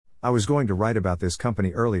I was going to write about this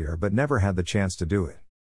company earlier but never had the chance to do it.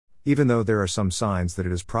 Even though there are some signs that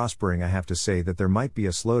it is prospering, I have to say that there might be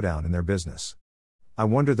a slowdown in their business. I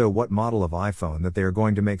wonder though what model of iPhone that they are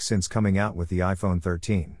going to make since coming out with the iPhone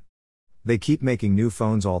 13. They keep making new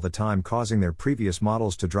phones all the time, causing their previous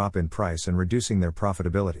models to drop in price and reducing their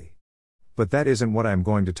profitability. But that isn't what I am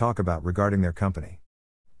going to talk about regarding their company.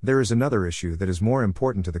 There is another issue that is more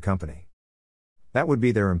important to the company. That would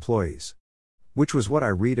be their employees. Which was what I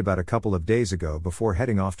read about a couple of days ago before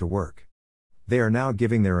heading off to work. They are now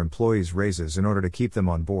giving their employees raises in order to keep them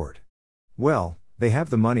on board. Well, they have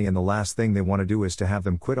the money and the last thing they want to do is to have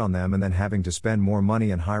them quit on them and then having to spend more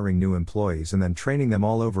money and hiring new employees and then training them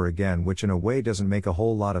all over again, which in a way doesn't make a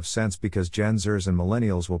whole lot of sense because Gen Zers and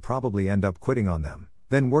millennials will probably end up quitting on them,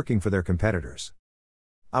 then working for their competitors.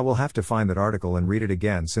 I will have to find that article and read it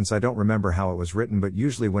again since I don't remember how it was written, but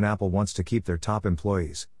usually when Apple wants to keep their top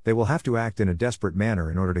employees, they will have to act in a desperate manner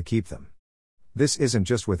in order to keep them. This isn't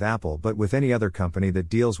just with Apple but with any other company that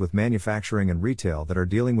deals with manufacturing and retail that are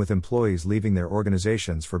dealing with employees leaving their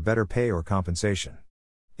organizations for better pay or compensation.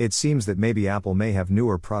 It seems that maybe Apple may have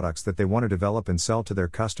newer products that they want to develop and sell to their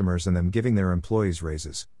customers and them giving their employees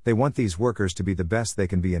raises. They want these workers to be the best they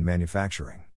can be in manufacturing.